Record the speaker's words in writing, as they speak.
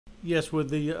Yes, with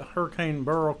the Hurricane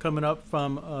Beryl coming up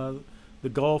from the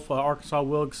Gulf, Arkansas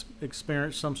will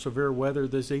experience some severe weather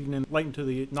this evening, late into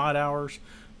the night hours.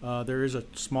 There is a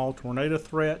small tornado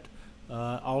threat.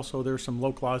 Also, there's some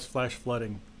localized flash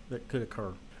flooding that could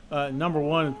occur. Number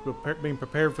one, being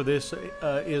prepared for this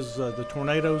is the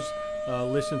tornadoes.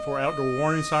 Listen for outdoor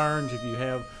warning sirens. If you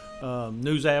have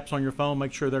news apps on your phone,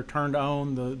 make sure they're turned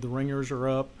on, the ringers are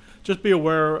up. Just be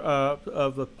aware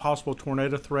of the possible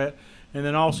tornado threat. And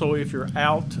then also, if you're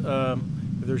out,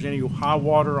 if there's any high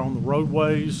water on the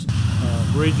roadways,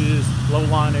 bridges,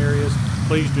 low-lying areas,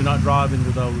 please do not drive into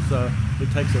those.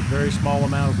 It takes a very small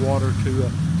amount of water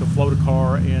to float a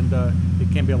car, and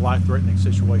it can be a life-threatening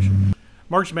situation.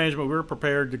 Emergency management, we're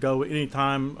prepared to go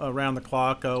anytime around the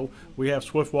clock. We have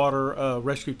swiftwater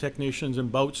rescue technicians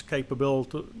and boats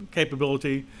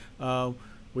capability.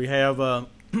 We have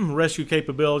rescue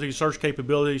capability, search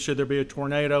capability should there be a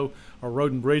tornado. Our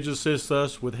road and bridge assists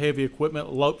us with heavy equipment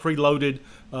preloaded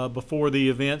before the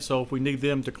event, so if we need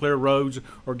them to clear roads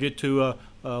or get to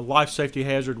a life safety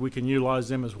hazard, we can utilize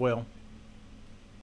them as well.